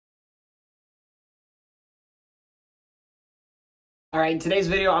All right, in today's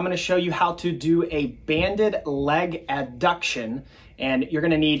video, I'm gonna show you how to do a banded leg abduction, and you're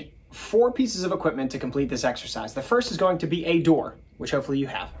gonna need 4 pieces of equipment to complete this exercise. The first is going to be a door, which hopefully you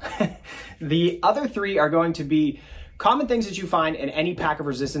have. The other 3 are going to be common things that you find in any pack of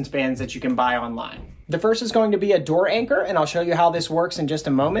resistance bands that you can buy online. The first is going to be a door anchor, and I'll show you how this works in just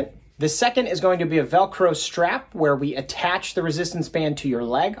a moment. The second is going to be a Velcro strap where we attach the resistance band to your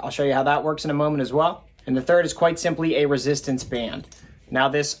leg. I'll show you how that works in a moment as well. And the third is quite simply a resistance band. Now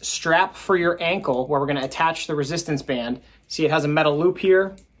this strap for your ankle, where we're gonna attach the resistance band, see it has a metal loop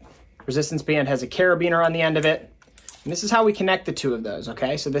here. Resistance band has a carabiner on the end of it. And this is how we connect the 2 of those,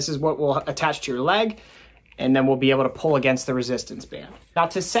 okay? So this is what we'll attach to your leg, and then we'll be able to pull against the resistance band. Now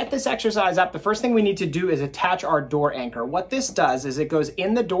to set this exercise up, the first thing we need to do is attach our door anchor. What this does is it goes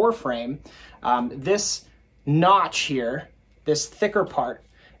in the door frame. This notch here, this thicker part,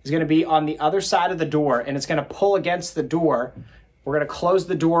 is gonna be on the other side of the door, and it's gonna pull against the door. We're gonna close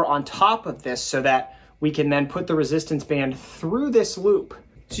the door on top of this so that we can then put the resistance band through this loop.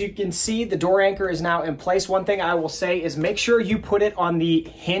 So you can see the door anchor is now in place. One thing I will say is make sure you put it on the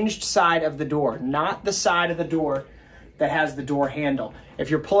hinged side of the door, not the side of the door that has the door handle. If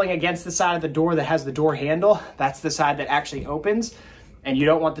you're pulling against the side of the door that has the door handle, that's the side that actually opens, and you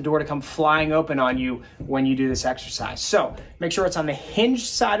don't want the door to come flying open on you when you do this exercise. So make sure it's on the hinged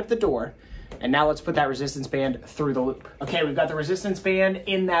side of the door. And now let's put that resistance band through the loop. Okay, we've got the resistance band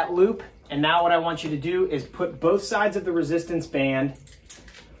in that loop. And now what I want you to do is put both sides of the resistance band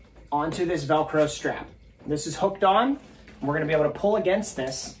onto this Velcro strap. This is hooked on, and we're gonna be able to pull against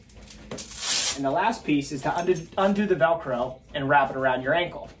this. And the last piece is to undo the Velcro and wrap it around your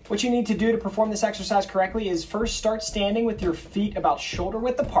ankle. What you need to do to perform this exercise correctly is first start standing with your feet about shoulder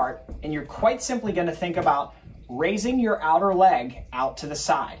width apart, and you're quite simply gonna think about raising your outer leg out to the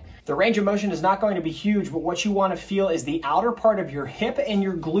side. The range of motion is not going to be huge, but what you wanna feel is the outer part of your hip and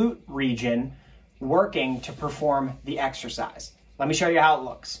your glute region working to perform the exercise. Let me show you how it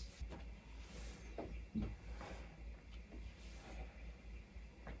looks.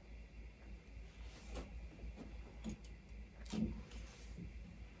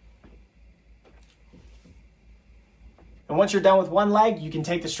 And once you're done with one leg, you can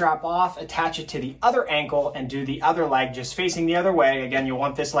take the strap off, attach it to the other ankle, and do the other leg just facing the other way. Again, you'll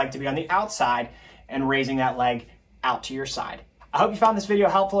want this leg to be on the outside and raising that leg out to your side. I hope you found this video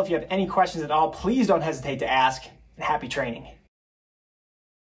helpful. If you have any questions at all, please don't hesitate to ask, and happy training.